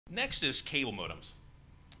Next is cable modems,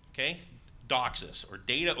 okay? DOCSIS, or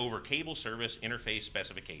Data Over Cable Service Interface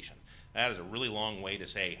Specification. That is a really long way to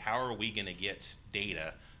say, how are we gonna get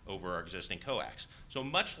data over our existing coax? So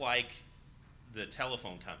much like the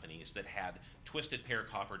telephone companies that had twisted pair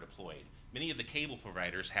copper deployed, many of the cable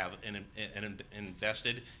providers have an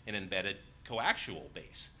invested and embedded coaxial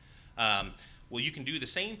base. Well, you can do the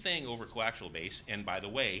same thing over coaxial base, and by the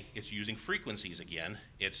way, it's using frequencies again.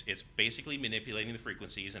 It's basically manipulating the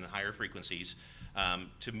frequencies and higher frequencies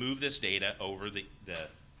to move this data over the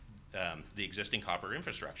existing copper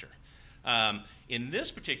infrastructure. In this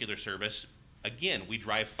particular service, again, we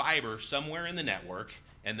drive fiber somewhere in the network,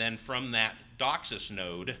 and then from that DOCSIS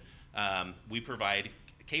node, we provide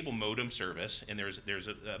cable modem service, and there's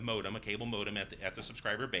a modem, a cable modem at the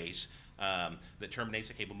subscriber base that terminates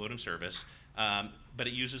the cable modem service, but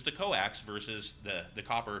it uses the coax versus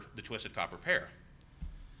the twisted copper pair.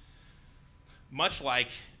 Much like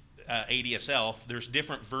ADSL, there's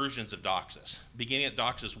different versions of DOCSIS. Beginning at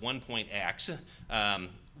DOCSIS 1.x,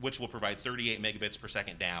 which will provide 38 megabits per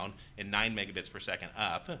second down and 9 megabits per second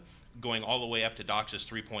up, going all the way up to DOCSIS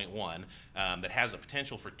 3.1 that has a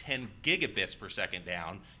potential for 10 gigabits per second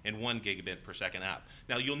down and 1 gigabit per second up.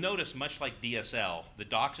 Now you'll notice, much like DSL, the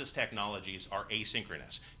DOCSIS technologies are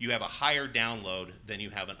asynchronous. You have a higher download than you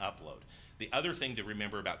have an upload. The other thing to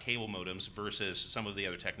remember about cable modems versus some of the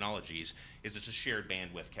other technologies is it's a shared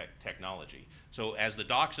bandwidth technology. So as the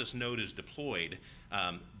DOCSIS node is deployed,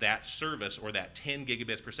 that service, or that 10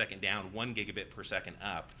 gigabits per second down, 1 gigabit per second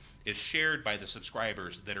up, is shared by the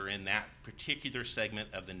subscribers that are in that particular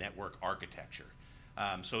segment of the network architecture.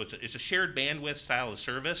 So it's a shared bandwidth style of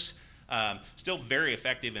service, still very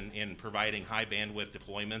effective in providing high bandwidth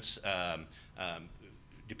deployments,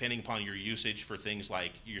 depending upon your usage for things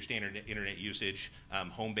like your standard internet usage,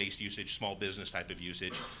 home-based usage, small business type of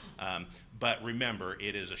usage. But remember,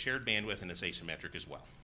 it is a shared bandwidth and it's asymmetric as well.